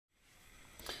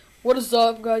What is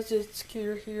up, guys? It's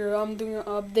Kure here. I'm doing an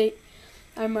update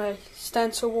on my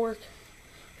stencil work.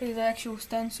 Here's the actual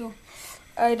stencil.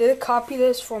 I did copy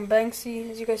this from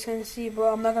Banksy, as you guys can see,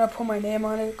 but I'm not gonna put my name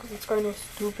on it because it's kind of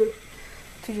stupid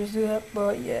to just do that.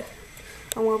 But yeah,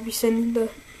 I'm gonna be sending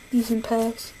these in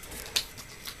packs.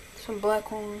 Some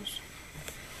black ones,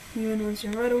 green ones,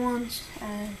 and red ones.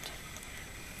 And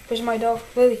here's my dog,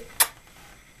 Lily.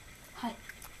 Hi.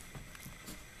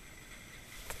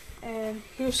 And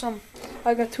here's some.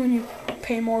 I got 2 new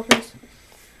paint markers.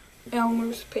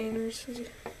 Elmer's painters.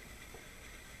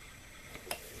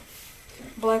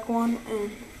 Black one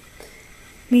and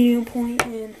medium point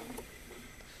and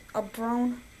a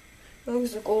brown. It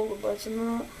looks like gold, but it's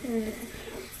not. And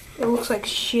it looks like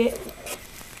shit.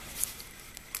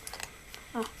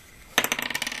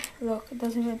 Look, it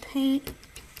doesn't even paint.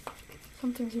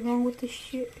 Something's wrong with this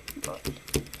shit. But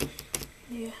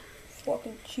yeah,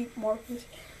 fucking cheap markers.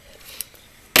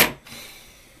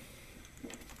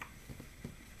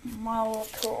 Mile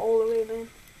up to all the way, man.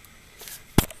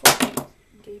 Fucking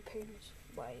gay painters.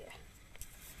 But yeah.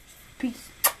 Peace.